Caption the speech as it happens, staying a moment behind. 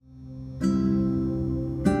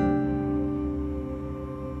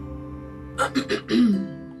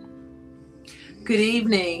Good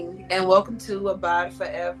evening and welcome to Abide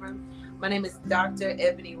Forever. My name is Dr.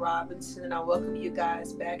 Ebony Robinson and I welcome you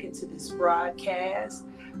guys back into this broadcast.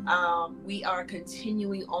 We are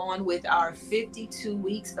continuing on with our 52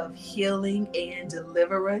 weeks of healing and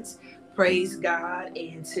deliverance. Praise God.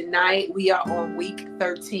 And tonight we are on week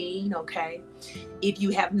 13, okay? If you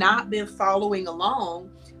have not been following along,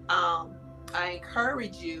 I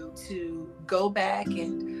encourage you to go back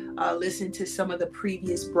and listen to some of the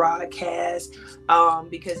previous broadcasts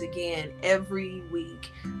because, again, every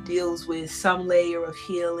week deals with some layer of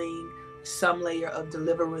healing, some layer of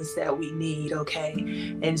deliverance that we need, okay?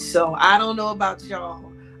 And so I don't know about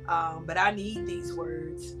y'all, but I need these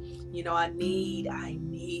words. You know, I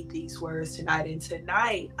need these words tonight. And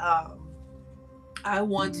tonight, I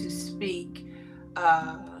want to speak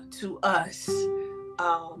to us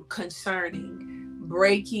concerning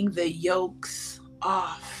breaking the yokes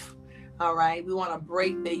off. All right, we want to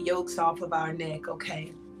break the yokes off of our neck,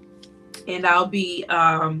 okay? And I'll be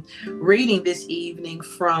reading this evening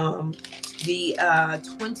from the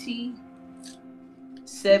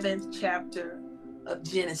 27th chapter of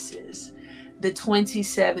Genesis. The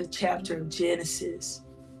 27th chapter of Genesis.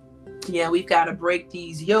 Yeah, we've got to break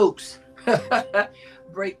these yokes.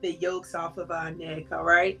 Break the yokes off of our neck, all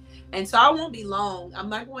right? And so I won't be long. I'm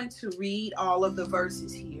not going to read all of the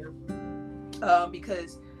verses here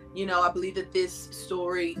because, you know, I believe that this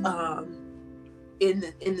story in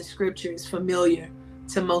the scripture is familiar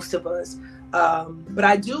to most of us. But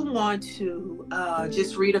I do want to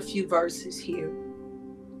just read a few verses here,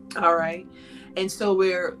 all right? And so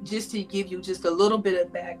we're, just to give you just a little bit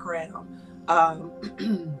of background,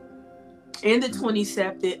 in the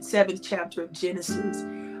 27th chapter of Genesis,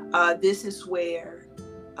 this is where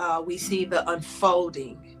we see the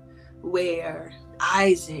unfolding, where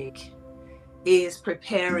Isaac is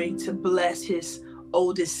preparing to bless his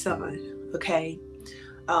oldest son, okay,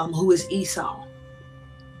 who is Esau.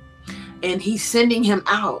 And he's sending him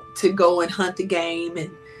out to go and hunt the game and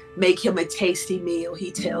make him a tasty meal.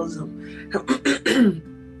 He tells him,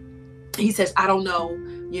 he says, I don't know,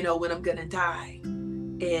 you know, when I'm going to die.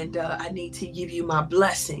 And I need to give you my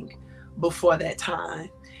blessing before that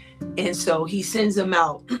time. And so he sends him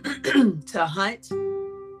out to hunt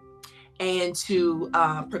and to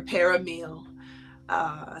prepare a meal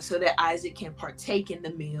so that Isaac can partake in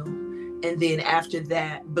the meal. And then after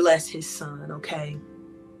that, bless his son, okay?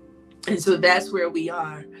 And so that's where we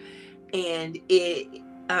are. And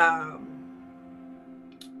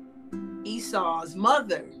Esau's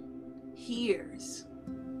mother hears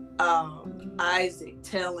Isaac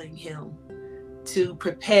telling him to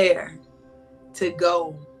prepare to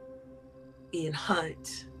go and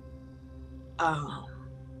hunt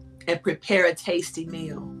and prepare a tasty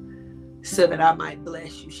meal so that I might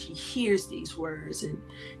bless you. She hears these words and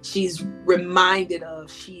she's reminded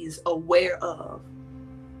of, she's aware of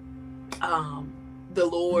the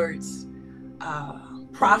Lord's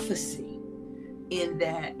prophecy in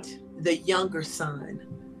that the younger son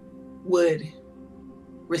would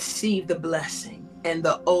receive the blessing and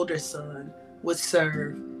the older son would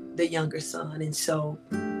serve the younger son. And so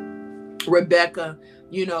Rebecca,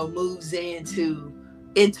 you know, moves in to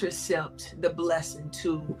intercept the blessing,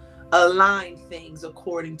 to align things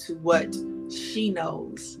according to what she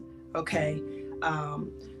knows, okay?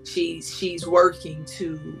 She's working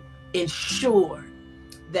to ensure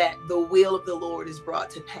that the will of the Lord is brought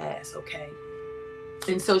to pass, okay?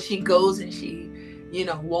 And so she goes and she, you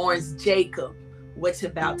know, warns Jacob what's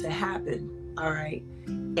about to happen, all right?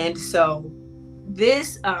 And so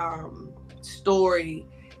this story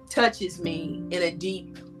touches me in a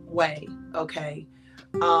deep way, okay?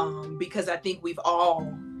 Because I think we've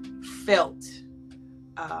all felt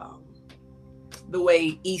the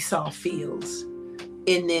way Esau feels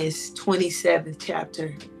in this 27th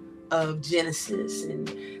chapter of Genesis.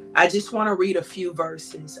 And I just want to read a few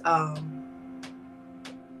verses.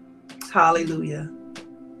 Hallelujah.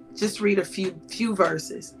 Just read a few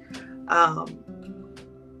verses.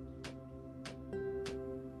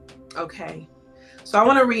 Okay. So I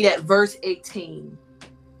want to read at verse 18.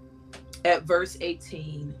 At verse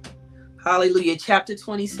 18. Hallelujah. Chapter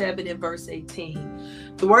 27 and verse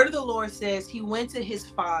 18. The word of the Lord says, he went to his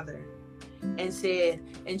father and said,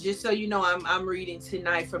 and just so you know, I'm reading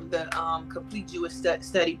tonight from the Complete Jewish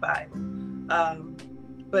Study Bible.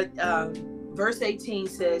 But verse 18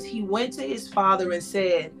 says, he went to his father and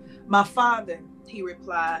said, my father, he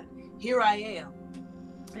replied, here I am.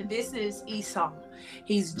 And this is Esau.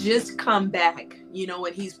 He's just come back, you know,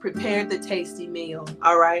 and he's prepared the tasty meal.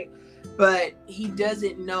 All right. But he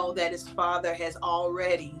doesn't know that his father has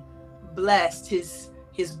already blessed his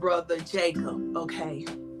his brother Jacob. Okay.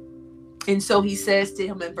 And so he says to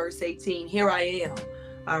him in verse 18, here I am.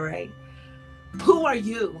 All right. Who are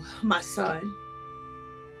you, my son?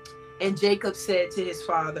 And Jacob said to his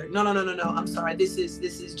father, no. I'm sorry. This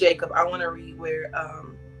is Jacob. I want to read where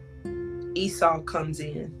Esau comes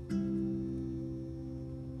in.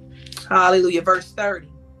 Hallelujah. Verse 30.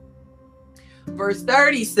 Verse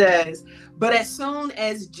 30 says, but as soon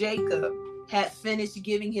as Jacob had finished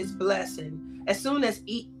giving his blessing, as soon as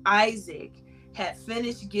Isaac had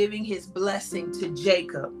finished giving his blessing to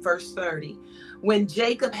Jacob, verse 30, when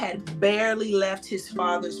Jacob had barely left his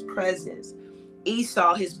father's presence,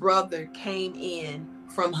 Esau, his brother, came in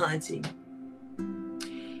from hunting.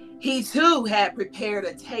 He too had prepared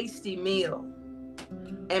a tasty meal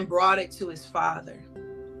and brought it to his father.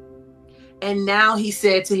 And now he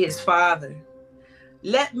said to his father,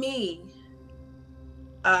 let me,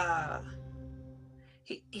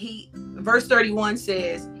 verse 31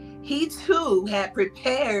 says, he too had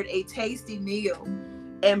prepared a tasty meal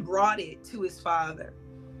and brought it to his father.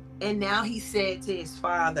 And now he said to his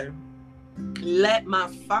father, let my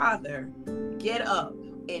father get up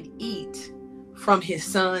and eat from his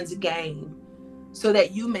son's game, so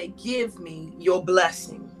that you may give me your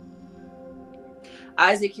blessing.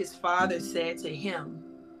 Isaac, his father, said to him,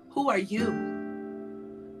 who are you?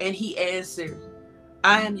 And he answered,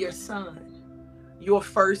 I am your son, your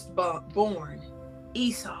firstborn,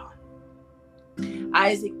 Esau.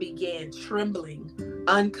 Isaac began trembling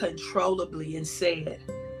uncontrollably and said,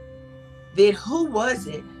 then who was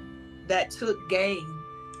it that took game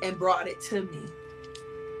and brought it to me?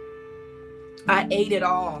 I ate it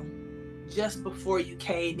all just before you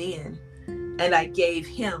came in, and I gave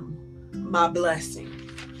him my blessing.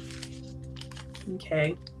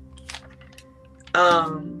 Okay.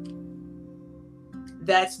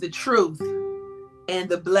 That's the truth, and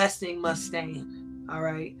the blessing must stand. All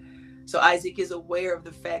right. So Isaac is aware of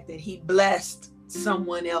the fact that he blessed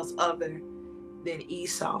someone else other than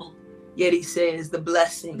Esau. Yet he says the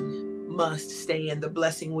blessing must stand. The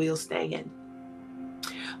blessing will stand.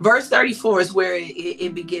 Verse 34 is where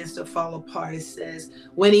it begins to fall apart. It says,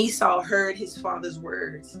 when Esau heard his father's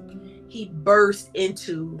words, he burst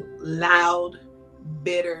into loud,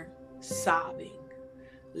 bitter sobbing.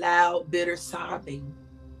 Loud, bitter sobbing.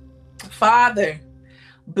 Father,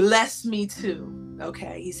 bless me too.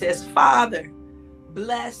 Okay, he says, Father,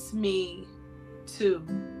 bless me too,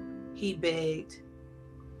 he begged.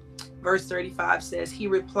 Verse 35 says, he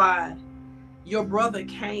replied, your brother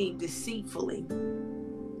came deceitfully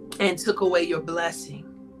and took away your blessing.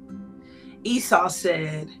 Esau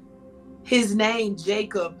said, his name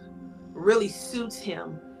Jacob really suits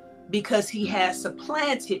him because he has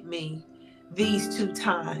supplanted me these 2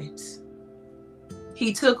 times.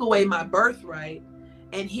 He took away my birthright,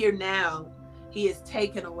 and here now he has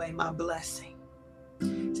taken away my blessing.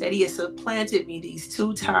 Said he has supplanted me these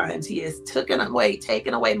 2 times. He has taken away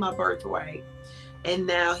my birthright, and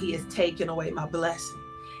now he has taken away my blessing.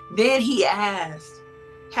 Then he asked,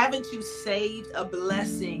 haven't you saved a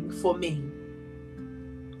blessing for me?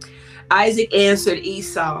 Isaac answered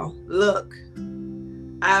Esau, look,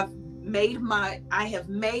 I have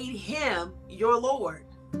made him your Lord.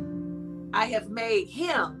 I have made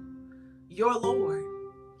him your Lord.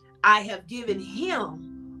 I have given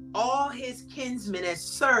him all his kinsmen as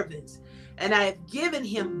servants, and I have given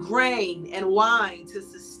him grain and wine to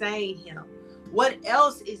sustain him. What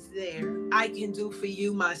else is there I can do for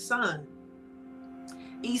you, my son?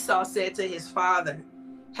 Esau said to his father,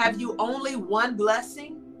 have you only one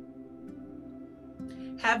blessing?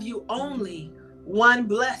 Have you only one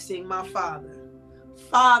blessing, my father?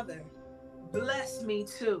 Father, bless me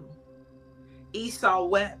too. Esau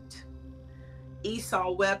wept.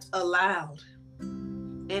 Esau wept aloud.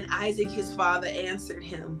 And Isaac, his father, answered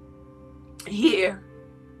him, here,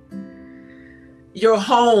 your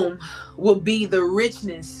home will be the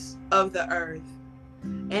richness of the earth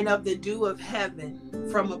and of the dew of heaven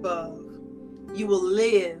from above. You will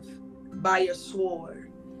live by your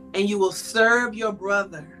sword, and you will serve your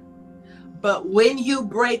brother. But when you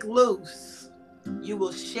break loose, you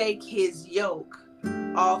will shake his yoke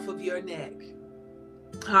off of your neck.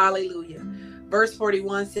 Hallelujah. Verse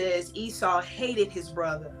 41 says, Esau hated his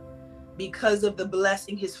brother because of the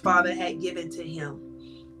blessing his father had given to him.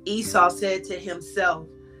 Esau said to himself,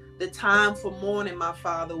 the time for mourning my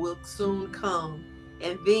father will soon come,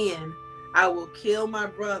 and then I will kill my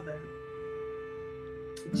brother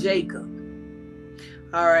Jacob.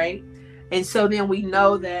 All right. And so then we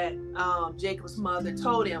know that Jacob's mother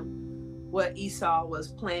told him what Esau was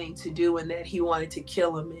planning to do and that he wanted to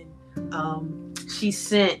kill him. And she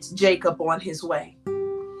sent Jacob on his way.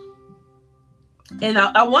 And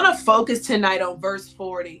I want to focus tonight on verse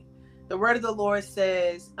 40. The word of the Lord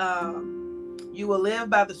says, you will live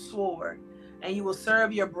by the sword and you will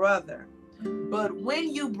serve your brother. But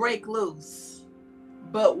when you break loose,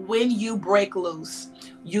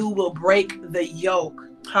 you will break the yoke.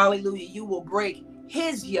 Hallelujah. You will break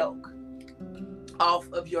his yoke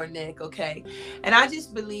off of your neck. Okay. And I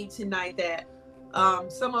just believe tonight that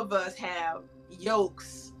some of us have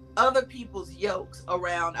yokes, other people's yokes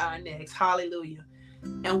around our necks. Hallelujah.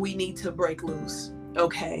 And we need to break loose.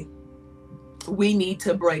 Okay. We need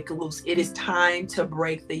to break loose. It is time to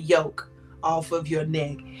break the yoke off of your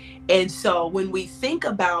neck. And so when we think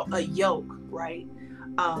about a yoke, right?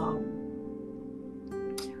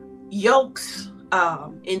 Yokes,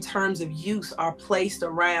 in terms of use, are placed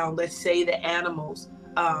around, let's say, the animals,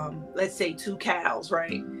 let's say 2 cows,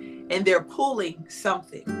 right? And they're pulling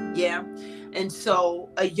something. Yeah. And so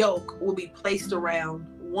a yoke will be placed around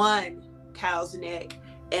one cow's neck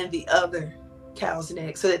and the other cow's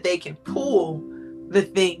neck so that they can pull the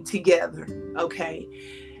thing together. Okay.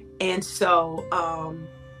 And so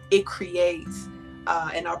it creates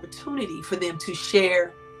an opportunity for them to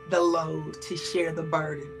share the load, to share the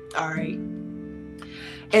burden. All right.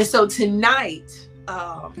 And so tonight,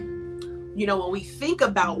 when we think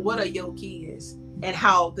about what a yoke is and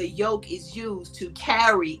how the yoke is used to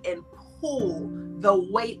carry and pull the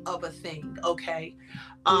weight of a thing. Okay.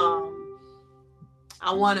 I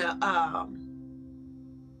want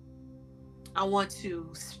to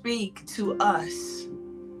speak to us,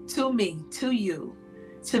 to me, to you,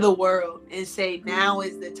 to the world, and say, now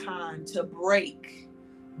is the time to break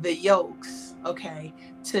the yokes, okay?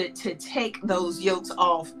 To take those yokes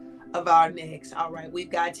off of our necks. All right,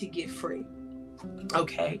 we've got to get free.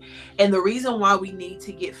 Okay. And the reason why we need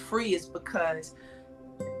to get free is because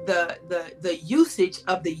the usage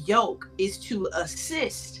of the yoke is to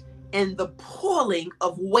assist in the pulling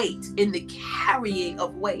of weight, in the carrying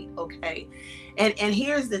of weight. Okay. And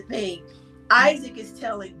here's the thing. Isaac is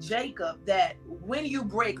telling Jacob that when you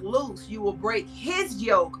break loose, you will break his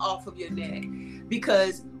yoke off of your neck,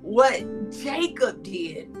 because what Jacob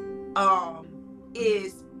did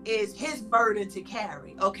is his burden to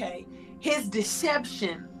carry. Okay. His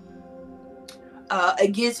deception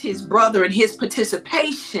against his brother and his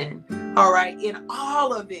participation, all right, in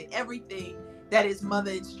all of it, everything that his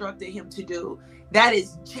mother instructed him to do, that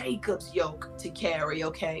is Jacob's yoke to carry.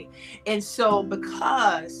 Okay. And so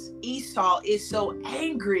because Esau is so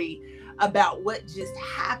angry about what just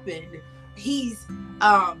happened, he's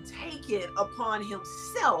taken upon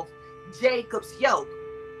himself Jacob's yoke.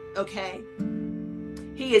 Okay.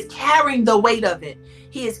 He is carrying the weight of it.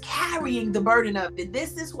 He is carrying the burden of it.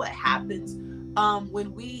 This is what happens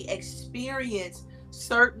when we experience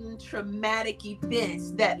certain traumatic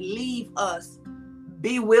events that leave us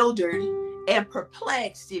bewildered and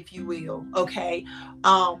perplexed, if you will. Okay.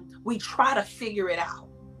 We try to figure it out.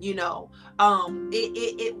 It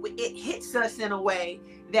hits us in a way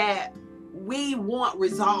that we want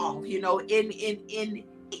resolve. In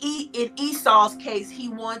Esau's case, he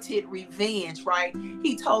wanted revenge, right?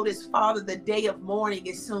 He told his father the day of mourning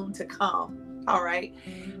is soon to come. All right.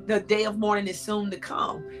 The day of mourning is soon to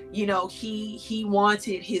come. He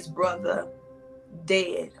wanted his brother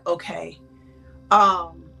dead. Okay.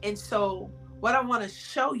 And so what I want to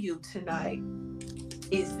show you tonight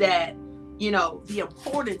is that, the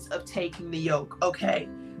importance of taking the yoke. Okay.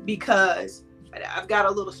 Because I've got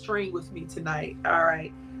a little string with me tonight. All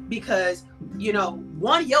right. Because,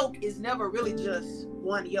 one yoke is never really just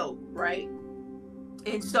one yoke, right?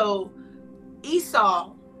 And so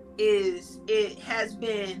Esau has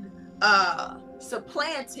been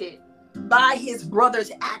supplanted by his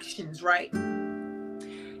brother's actions, right?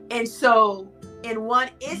 And so in one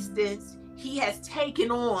instance, he has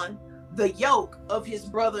taken on the yoke of his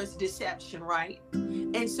brother's deception, right?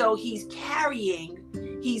 And so he's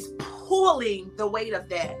pulling the weight of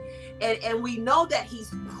that. And we know that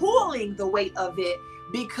he's pulling the weight of it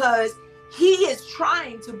because he is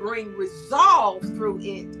trying to bring resolve through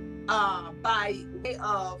it by way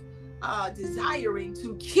of desiring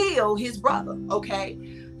to kill his brother. Okay.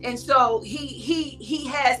 And so he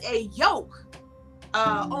has a yoke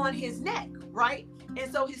on his neck, right?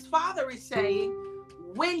 And so his father is saying,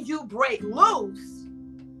 when you break loose,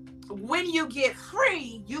 when you get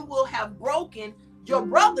free, you will have broken your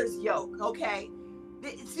brother's yoke. Okay.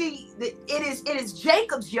 See, it is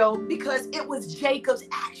Jacob's yoke because it was Jacob's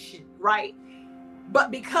action, right? But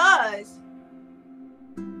because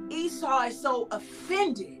Esau is so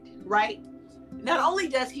offended, right? Not only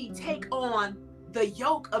does he take on the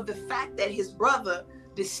yoke of the fact that his brother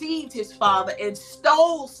deceived his father and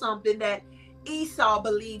stole something that Esau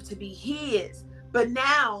believed to be his, But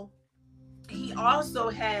now he also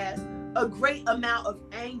has a great amount of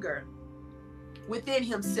anger within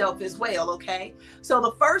himself as well, okay? So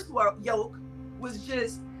the first yoke was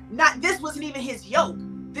just not, this wasn't even his yoke.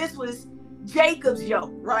 This was Jacob's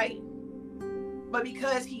yoke, right? But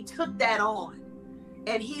because he took that on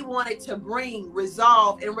and he wanted to bring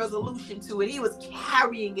resolve and resolution to it, he was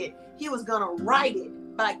carrying it. He was going to right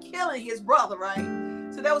it by killing his brother,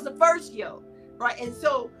 right? So that was the first yoke, right? And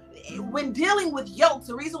so when dealing with yokes,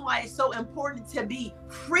 the reason why it's so important to be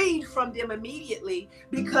freed from them immediately,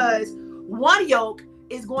 because one yoke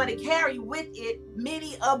is going to carry with it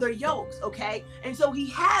many other yokes, okay? And so he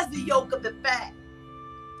has the yoke of the fact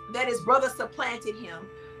that his brother supplanted him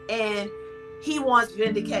and he wants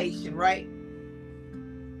vindication, right?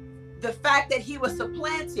 The fact that he was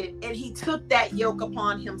supplanted and he took that yoke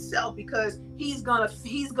upon himself because he's gonna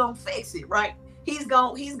fix it, right? He's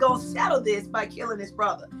gonna settle this by killing his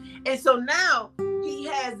brother. And so now he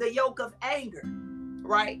has the yoke of anger,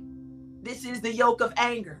 right? This is the yoke of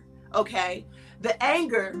anger, okay? The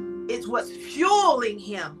anger is what's fueling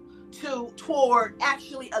him toward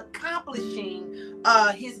actually accomplishing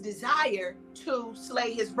his desire to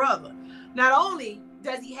slay his brother. Not only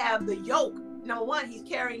does he have the yoke, number one, he's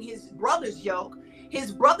carrying his brother's yoke.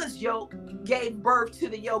 His brother's yoke gave birth to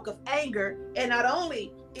the yoke of anger. And not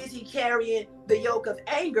only is he carrying the yoke of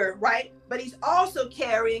anger, right? But he's also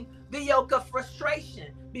carrying the yoke of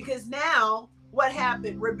frustration. Because now what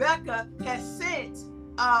happened? Rebecca has sent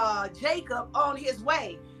Jacob on his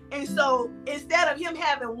way. And so instead of him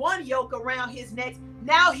having one yoke around his neck,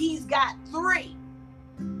 now he's got three.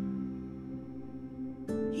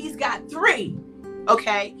 He's got three.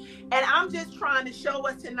 Okay. And I'm just trying to show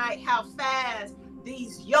us tonight how fast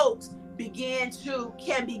these yokes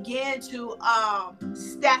can begin to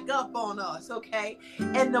stack up on us. Okay.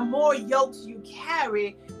 And the more yokes you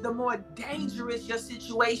carry, the more dangerous your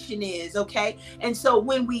situation is. Okay. And so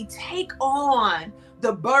when we take on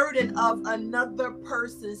the burden of another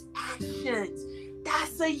person's actions,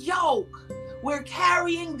 that's a yoke. We're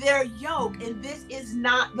carrying their yoke, and this is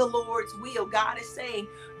not the Lord's will. God is saying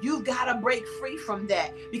you've got to break free from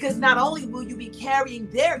that, because not only will you be carrying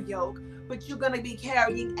their yoke, but you're going to be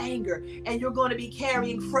carrying anger and you're going to be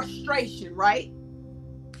carrying frustration, right?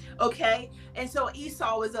 Okay. And so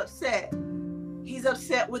Esau is upset. He's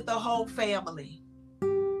upset with the whole family.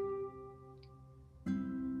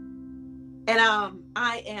 And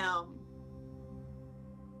I am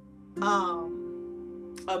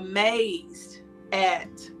amazed at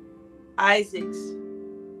Isaac's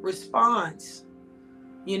response,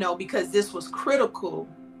 because this was critical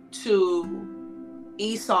to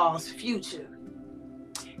Esau's future.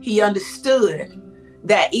 He understood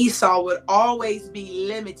that Esau would always be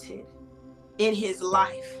limited in his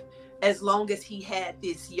life as long as he had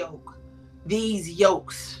this yoke, these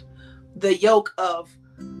yokes, the yoke of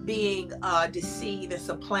being deceived and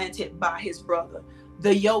supplanted by his brother,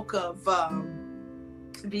 the yoke of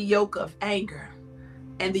anger,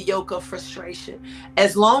 and the yoke of frustration.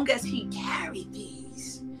 As long as he carried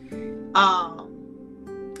these,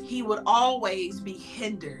 he would always be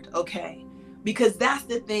hindered, okay? Because that's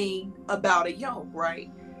the thing about a yoke,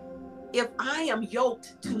 right? If I am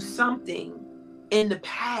yoked to something in the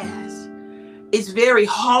past, it's very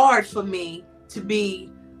hard for me to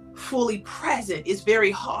be fully present. It's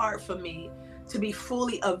very hard for me to be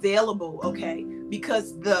fully available, okay?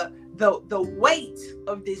 Because the weight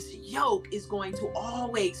of this yoke is going to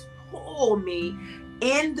always pull me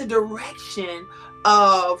in the direction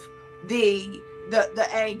of the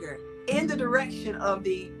anger, in the direction of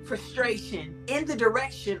the frustration, in the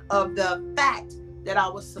direction of the fact that I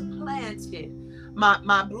was supplanted.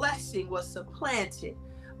 My blessing was supplanted.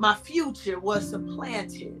 My future was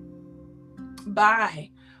supplanted by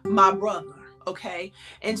my brother, okay?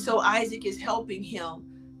 And so Isaac is helping him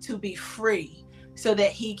to be free so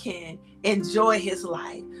that he can enjoy his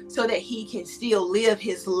life, so that he can still live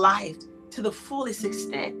his life to the fullest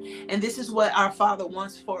extent. And this is what our Father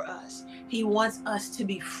wants for us. He wants us to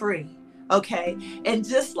be free, okay? And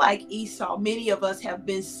just like Esau, many of us have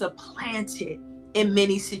been supplanted in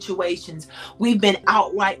many situations. We've been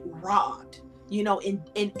outright robbed,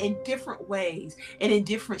 in different ways and in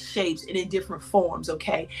different shapes and in different forms,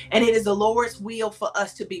 okay? And it is the Lord's will for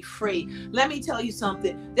us to be free. Let me tell you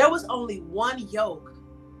something. There was only one yoke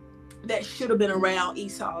that should have been around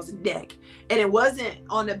Esau's neck, and it wasn't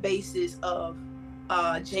on the basis of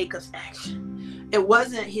Jacob's action. It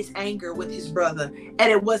wasn't his anger with his brother, and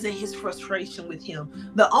it wasn't his frustration with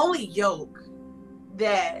him. The only yoke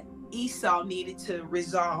that Esau needed to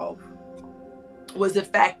resolve was the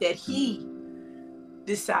fact that he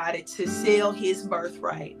decided to sell his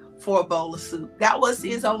birthright for a bowl of soup. That was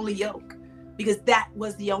his only yoke, because that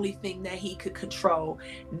was the only thing that he could control.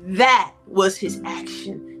 That was his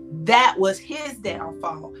action. That was his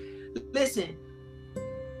downfall. Listen,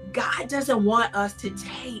 God doesn't want us to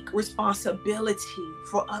take responsibility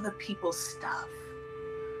for other people's stuff.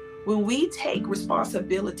 When we take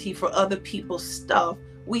responsibility for other people's stuff,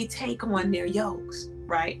 we take on their yokes,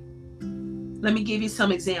 right? Let me give you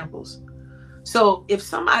some examples. So if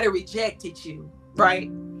somebody rejected you,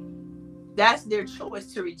 right, that's their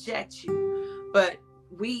choice to reject you. But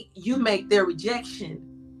you make their rejection,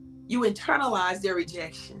 you internalize their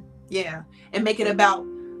rejection, yeah, and make it about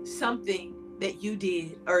something that you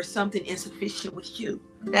did or something insufficient with you.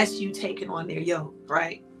 That's you taking on their yoke,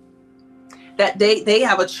 right? That they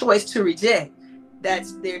have a choice to reject.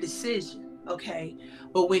 That's their decision, okay?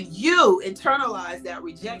 But when you internalize that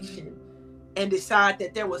rejection and decide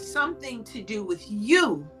that there was something to do with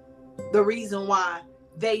you, the reason why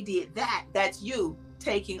they did that, that's you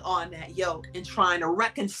taking on that yoke and trying to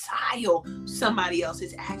reconcile somebody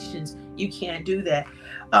else's actions. You can't do that.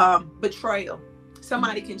 Betrayal.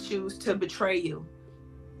 Somebody can choose to betray you.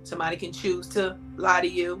 Somebody can choose to lie to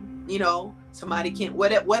you. You know, somebody can,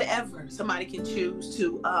 whatever. Somebody can choose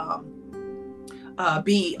to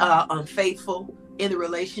be unfaithful in the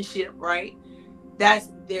relationship, right? That's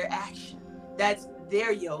their action. That's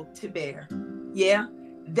their yoke to bear. Yeah.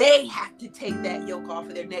 They have to take that yoke off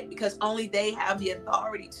of their neck because only they have the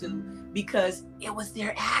authority to, because it was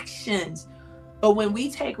their actions. But when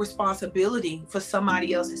we take responsibility for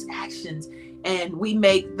somebody else's actions and we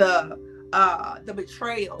make the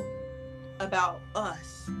betrayal about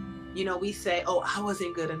us, you know, we say, oh, I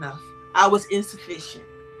wasn't good enough. I was insufficient.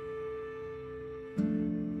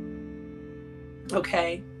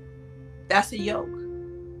 Okay. That's a yoke.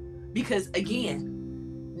 Because again,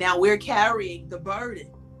 now we're carrying the burden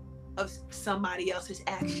of somebody else's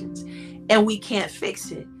actions and we can't fix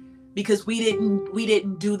it because we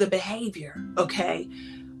didn't do the behavior. Okay.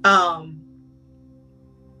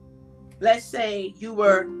 Let's say you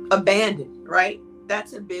were abandoned, right?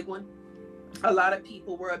 That's a big one. A lot of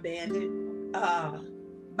people were abandoned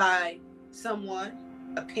by someone,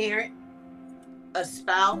 a parent, a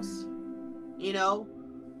spouse, you know,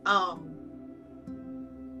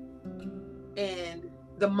 and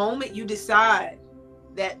the moment you decide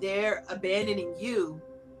that they're abandoning you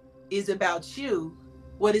is about you,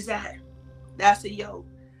 what is that? That's a yoke.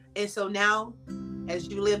 And so now, as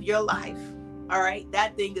you live your life, all right,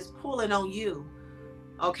 that thing is pulling on you,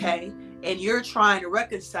 okay? And you're trying to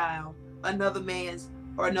reconcile another man's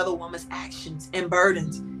or another woman's actions and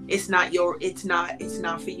burdens. It's not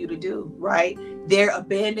for you to do, right? Their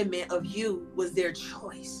abandonment of you was their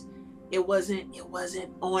choice. It wasn't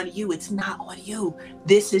on you. It's not on you.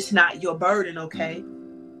 This is not your burden, okay?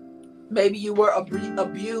 Maybe you were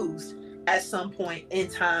abused at some point in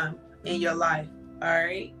time in your life, all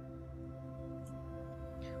right?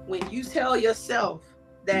 When you tell yourself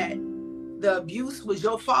that the abuse was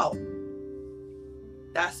your fault,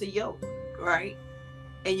 that's a yoke, right?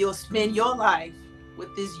 And you'll spend your life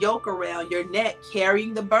with this yoke around your neck,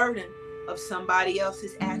 carrying the burden of somebody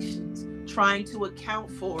else's actions, trying to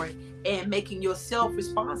account for it, and making yourself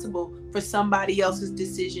responsible for somebody else's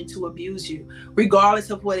decision to abuse you. Regardless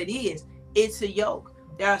of what it is, it's a yoke.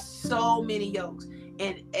 There are so many yokes.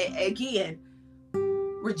 And again,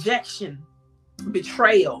 rejection,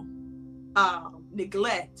 betrayal,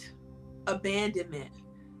 neglect, abandonment,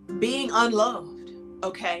 being unloved,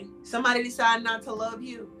 okay? Somebody decided not to love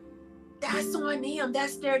you. That's on them.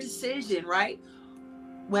 That's their decision, right?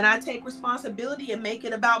 When I take responsibility and make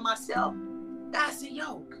it about myself, that's a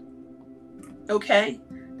yoke. Okay?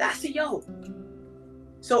 That's a yoke.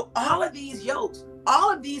 So all of these yokes,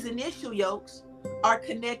 all of these initial yokes are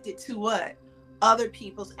connected to what? Other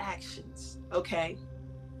people's actions. Okay?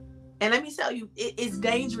 And let me tell you, it's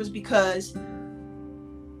dangerous because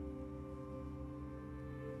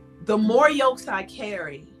the more yokes I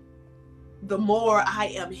carry, the more I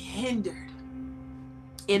am hindered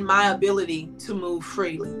in my ability to move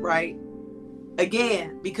freely, right?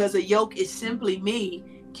 Again, because a yoke is simply me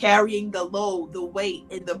carrying the load, the weight,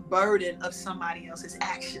 and the burden of somebody else's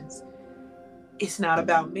actions. It's not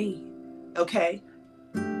about me, okay?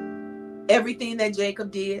 Everything that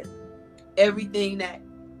Jacob did, everything that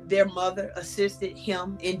their mother assisted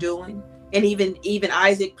him in doing, and even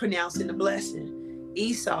Isaac pronouncing the blessing.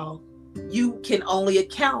 Esau, you can only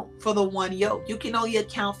account for the one yoke. You can only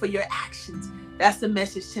account for your actions. That's the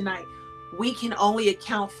message tonight. We can only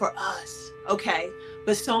account for us, okay?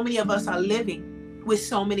 But so many of us are living with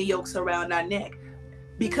so many yokes around our neck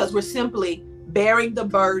because we're simply bearing the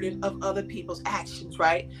burden of other people's actions,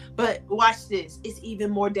 right? But watch this. It's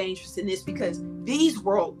even more dangerous than this, because these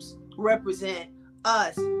ropes represent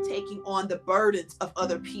us taking on the burdens of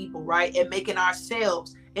other people, right? And making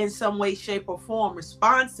ourselves in some way, shape, or form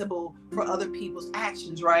responsible for other people's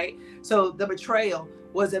actions, right? So the betrayal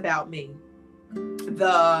was about me.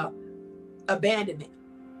 The abandonment,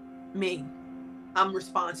 me. I'm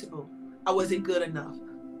responsible. I wasn't good enough.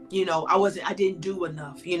 I didn't do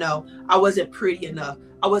enough. I wasn't pretty enough.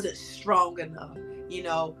 I wasn't strong enough.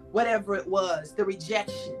 Whatever it was, the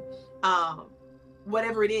rejection,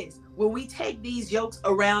 whatever it is. When we take these yokes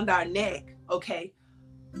around our neck, okay,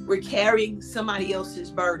 we're carrying somebody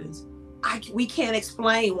else's burdens. We can't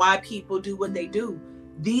explain why people do what they do.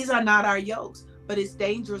 These are not our yokes, but it's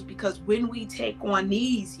dangerous, because when we take on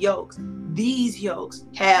these yokes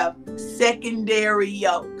have secondary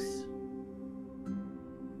yokes.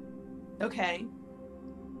 Okay.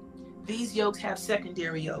 These yokes have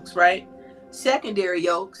secondary yokes, right? Secondary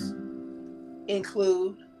yokes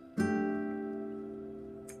include,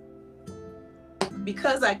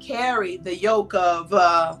 because I carry the yoke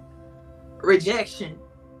of rejection,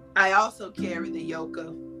 I also carry the yoke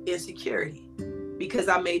of insecurity, because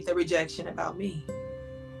I made the rejection about me.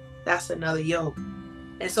 That's another yoke.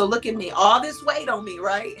 And so look at me, all this weight on me,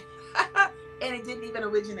 right? And it didn't even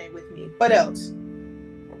originate with me. What else?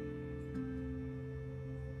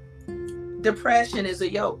 Depression is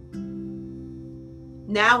a yoke.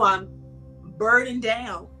 Now I'm burdened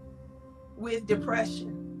down with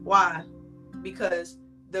depression. Why? Because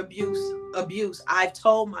the abuse, I've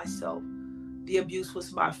told myself the abuse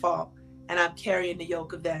was my fault, and I'm carrying the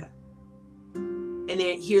yoke of that. And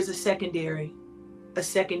then here's a secondary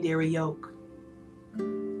yoke.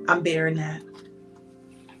 I'm bearing that.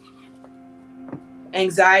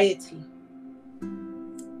 Anxiety,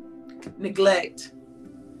 neglect.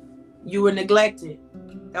 You were neglected.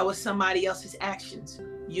 That was somebody else's actions.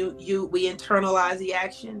 We internalize the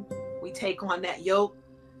action. We take on that yoke.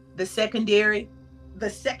 The secondary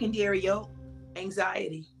yoke,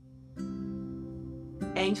 anxiety,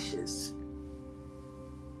 anxious,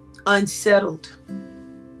 unsettled.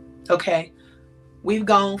 Okay. We've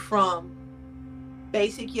gone from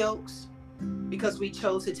basic yokes, because we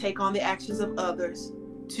chose to take on the actions of others,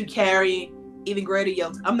 to carrying even greater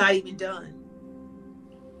yokes. I'm not even done.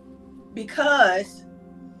 Because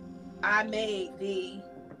I made the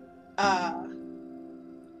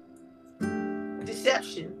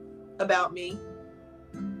deception about me.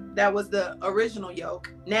 That was the original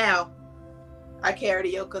yoke. Now I carry the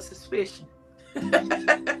yoke of suspicion.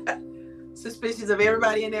 Suspicions of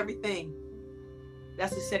everybody and everything.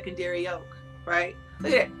 That's a secondary yoke, right?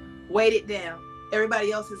 Look at it. Weighted down.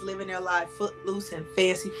 Everybody else is living their life footloose and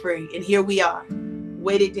fancy free. And here we are,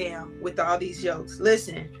 weighted down with all these yokes.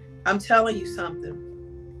 Listen, I'm telling you something.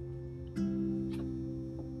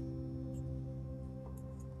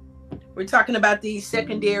 We're talking about these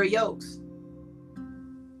secondary yokes.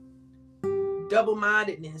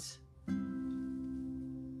 Double-mindedness.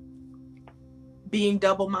 Being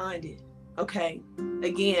double-minded. Okay.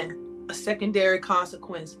 Again, a secondary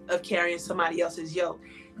consequence of carrying somebody else's yoke.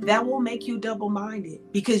 That will make you double-minded,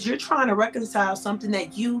 because you're trying to reconcile something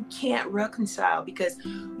that you can't reconcile, because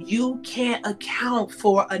you can't account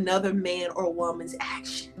for another man or woman's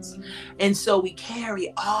actions. And so we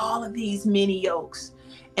carry all of these many yokes,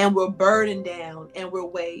 and we're burdened down, and we're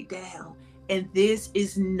weighed down. And this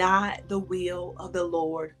is not the will of the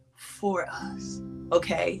Lord for us.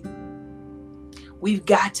 Okay? We've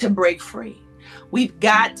got to break free. We've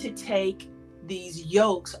got to take these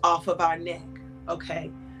yokes off of our neck. Okay?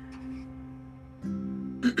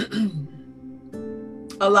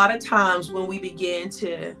 A lot of times when we begin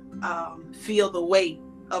to feel the weight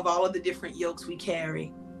of all of the different yokes we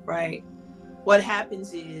carry, right? What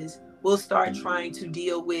happens is we'll start trying to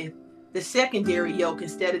deal with the secondary yoke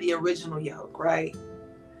instead of the original yoke, right?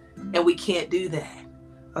 And we can't do that.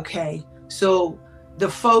 Okay? So the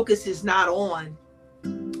focus is not on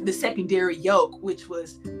the secondary yoke, which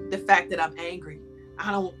was the fact that I'm angry.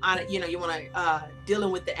 You want to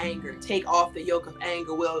dealing with the anger, take off the yoke of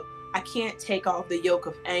anger. Well, I can't take off the yoke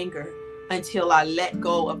of anger until I let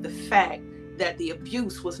go of the fact that the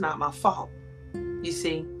abuse was not my fault. You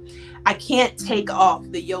see, I can't take off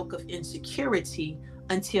the yoke of insecurity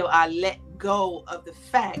until I let go of the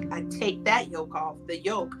fact, I take that yoke off, the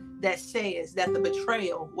yoke that says that the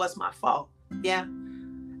betrayal was my fault. Yeah.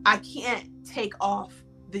 I can't take off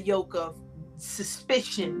the yoke of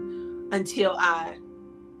suspicion until I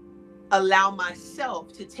allow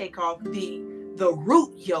myself to take off the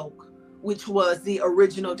root yoke, which was the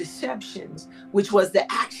original deceptions, which was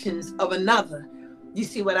the actions of another. You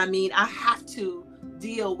see what I mean? I have to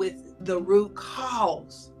deal with the root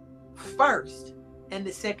cause first, and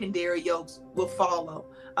the secondary yokes will follow.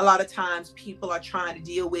 A lot of times people are trying to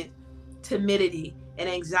deal with timidity and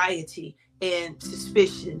anxiety and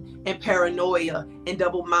suspicion and paranoia and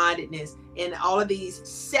double-mindedness and all of these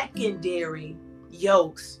secondary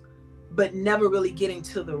yokes, but never really getting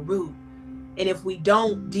to the root. And if we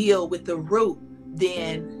don't deal with the root,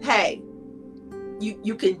 then hey,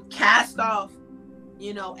 you can cast off,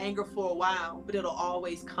 anger for a while, but it'll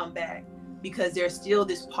always come back, because there's still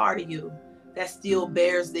this part of you that still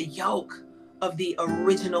bears the yoke of the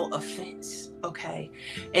original offense. Okay.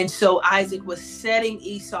 And so Isaac was setting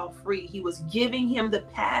Esau free. He was giving him the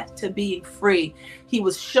path to being free. He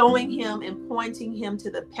was showing him and pointing him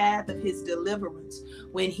to the path of his deliverance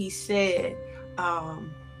when he said,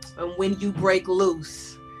 and when you break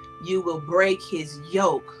loose, you will break his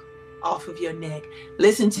yoke off of your neck.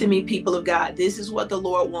 Listen to me, people of God. This is what the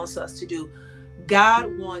Lord wants us to do.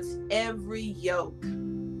 God wants every yoke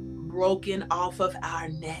broken off of our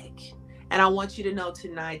neck. And I want you to know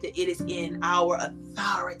tonight that it is in our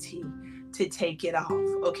authority to take it off,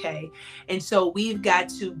 okay? And so we've got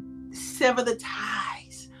to sever the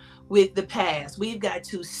ties with the past. We've got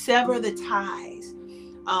to sever the ties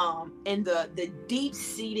and the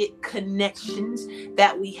deep-seated connections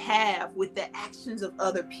that we have with the actions of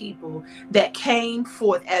other people that came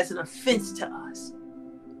forth as an offense to us.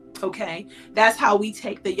 Okay, that's how we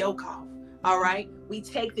take the yoke off. All right, we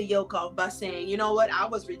take the yoke off by saying, you know what, I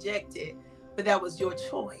was rejected, but that was your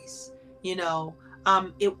choice. It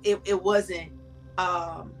wasn't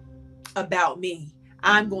about me.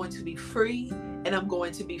 I'm going to be free, and I'm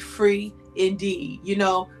going to be free indeed. You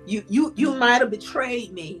might have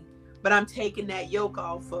betrayed me, but I'm taking that yoke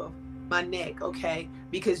off of my neck, okay?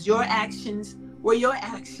 Because your actions were your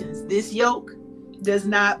actions. This yoke does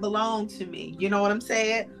not belong to me. You know what I'm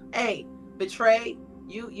saying? Hey, betray,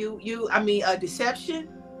 deception.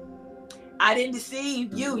 I didn't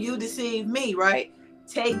deceive you. You deceived me, right?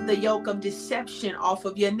 Take the yoke of deception off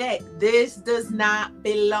of your neck. This does not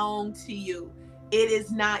belong to you. It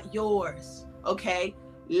is not yours, okay?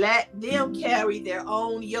 Let them carry their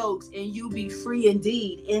own yokes, and you be free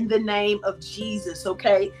indeed in the name of Jesus,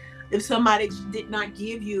 okay? If somebody did not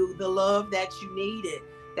give you the love that you needed,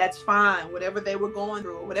 that's fine. Whatever they were going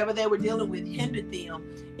through, whatever they were dealing with, hindered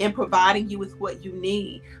them in providing you with what you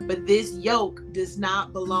need. But this yoke does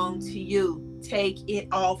not belong to you. Take it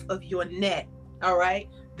off of your neck, all right?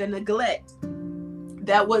 The neglect,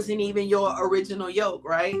 that wasn't even your original yoke,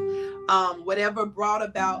 right? Whatever brought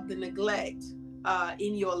about the neglect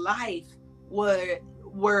in your life were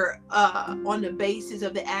on the basis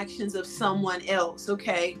of the actions of someone else,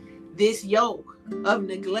 okay? This yoke of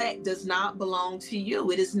neglect does not belong to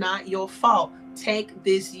you. It is not your fault. Take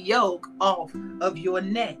this yoke off of your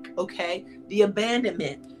neck, okay? The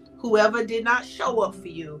abandonment, whoever did not show up for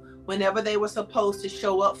you whenever they were supposed to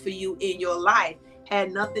show up for you in your life,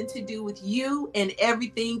 had nothing to do with you and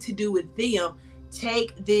everything to do with them.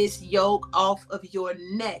 Take this yoke off of your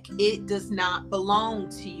neck. It does not belong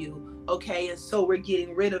to you, okay? And so we're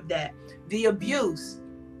getting rid of that. The abuse,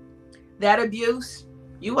 that abuse,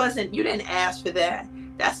 you didn't ask for that.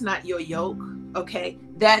 That's not your yoke, okay?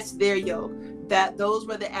 That's their yoke. Those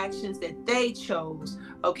were the actions that they chose,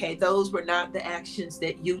 okay? Those were not the actions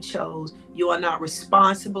that you chose. You are not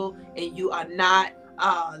responsible, and you are not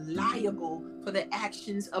liable for the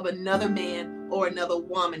actions of another man or another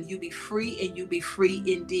woman. You be free, and you be free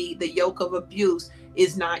indeed. The yoke of abuse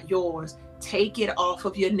is not yours. Take it off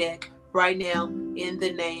of your neck right now in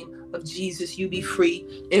the name of Jesus. You be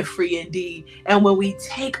free and free indeed. And when we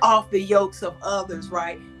take off the yokes of others,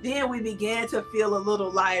 right, then we began to feel a little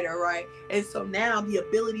lighter, right? And so now the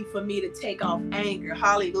ability for me to take off anger,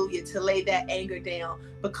 hallelujah, to lay that anger down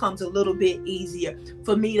becomes a little bit easier.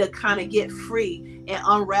 For me to kind of get free and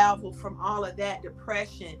unravel from all of that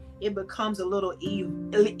depression, it becomes a little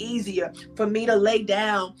easier. For me to lay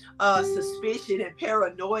down suspicion and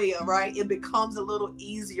paranoia, right? It becomes a little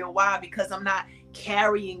easier. Why? Because I'm not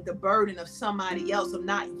carrying the burden of somebody else. I'm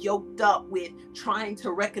not yoked up with trying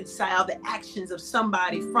to reconcile the actions of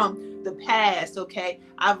somebody from the past, okay?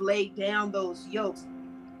 I've laid down those yokes.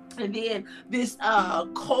 And then this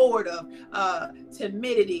cord of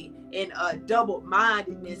timidity and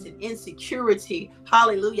double-mindedness and insecurity,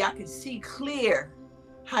 hallelujah, I can see clear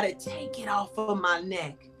how to take it off of my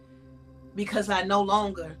neck, because I no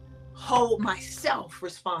longer hold myself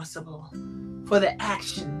responsible for the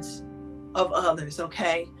actions of others,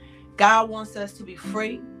 okay? God wants us to be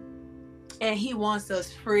free, and he wants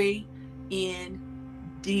us free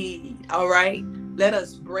indeed, all right? Let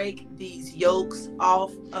us break these yokes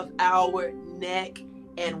off of our neck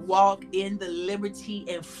and walk in the liberty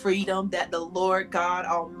and freedom that the Lord God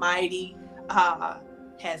Almighty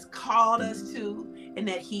has called us to, and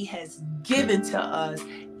that he has given to us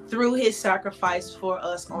through his sacrifice for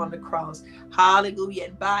us on the cross. Hallelujah.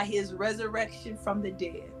 And by his resurrection from the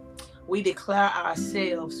dead, we declare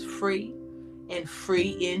ourselves free and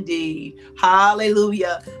free indeed.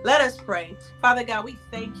 Hallelujah. Let us pray. Father God, we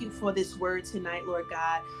thank you for this word tonight, Lord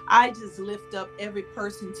God. I just lift up every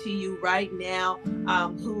person to you right now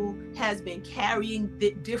who has been carrying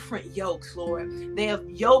different yokes, Lord. They have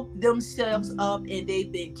yoked themselves up and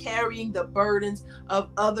they've been carrying the burdens of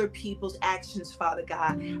other people's actions, Father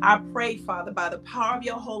God. I pray, Father, by the power of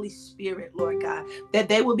your Holy Spirit, Lord God, that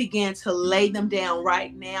they will begin to lay them down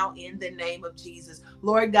right now in the name of Jesus.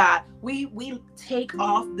 Lord God, we take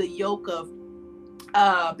off the yoke of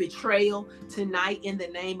betrayal tonight in the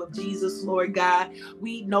name of Jesus, Lord God.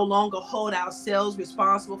 We no longer hold ourselves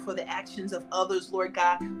responsible for the actions of others, Lord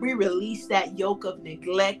God. We release that yoke of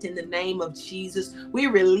neglect in the name of Jesus. We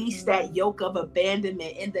release that yoke of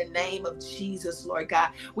abandonment in the name of Jesus, Lord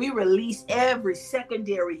God. We release every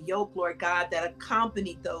secondary yoke, Lord God, that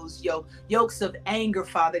accompanied those yokes of anger,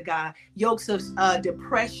 Father God, yokes of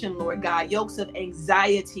depression, Lord God, yokes of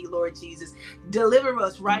anxiety, Lord Jesus. Deliver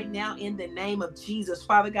us right now in the name of Jesus,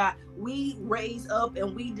 Father God. We raise up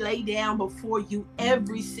and we lay down before you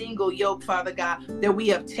every single yoke, Father God, that we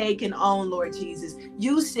have taken on, Lord Jesus.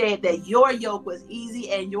 You said that your yoke was easy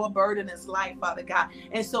and your burden is light, Father God.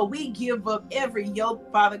 And so we give up every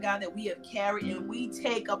yoke, Father God, that we have carried, and we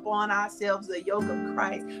take upon ourselves the yoke of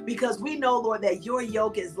Christ, because we know, Lord, that your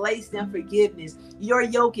yoke is laced in forgiveness. Your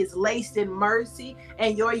yoke is laced in mercy,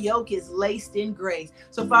 and your yoke is laced in grace.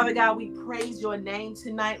 So, Father God, we praise your name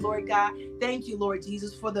tonight, Lord God. Thank you, Lord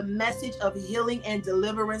Jesus, for the message of healing and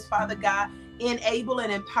deliverance, Father God. Enable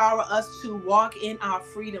and empower us to walk in our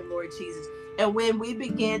freedom, Lord Jesus. And when we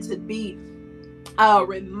begin to be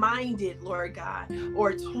reminded, Lord God,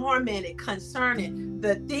 or tormented concerning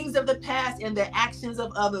the things of the past and the actions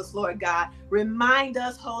of others, Lord God, remind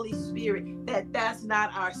us, Holy Spirit, that that's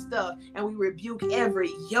not our stuff. And we rebuke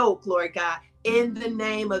every yoke, Lord God, in the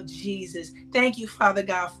name of Jesus. Thank you, Father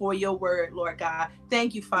God, for your word, Lord God.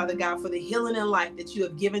 Thank you, Father God, for the healing and life that you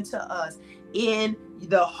have given to us in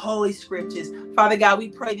the Holy Scriptures. Father God, we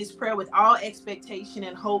pray this prayer with all expectation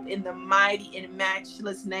and hope in the mighty and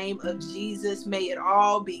matchless name of Jesus. May it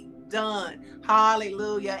all be done.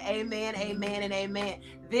 Hallelujah. Amen, amen, and amen.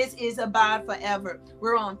 This is Abide Forever.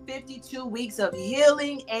 We're on 52 weeks of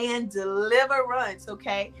healing and deliverance,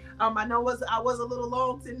 okay? I know I was a little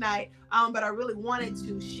long tonight, but I really wanted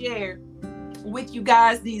to share with you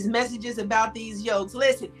guys these messages about these yokes.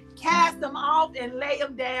 Listen, cast them off and lay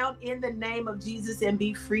them down in the name of Jesus and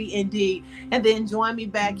be free indeed. And then join me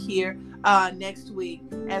back here next week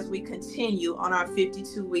as we continue on our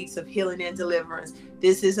 52 weeks of healing and deliverance.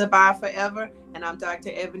 This is Abide Forever, and I'm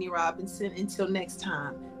Dr. Ebony Robinson. Until next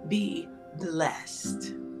time, be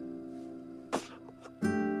blessed.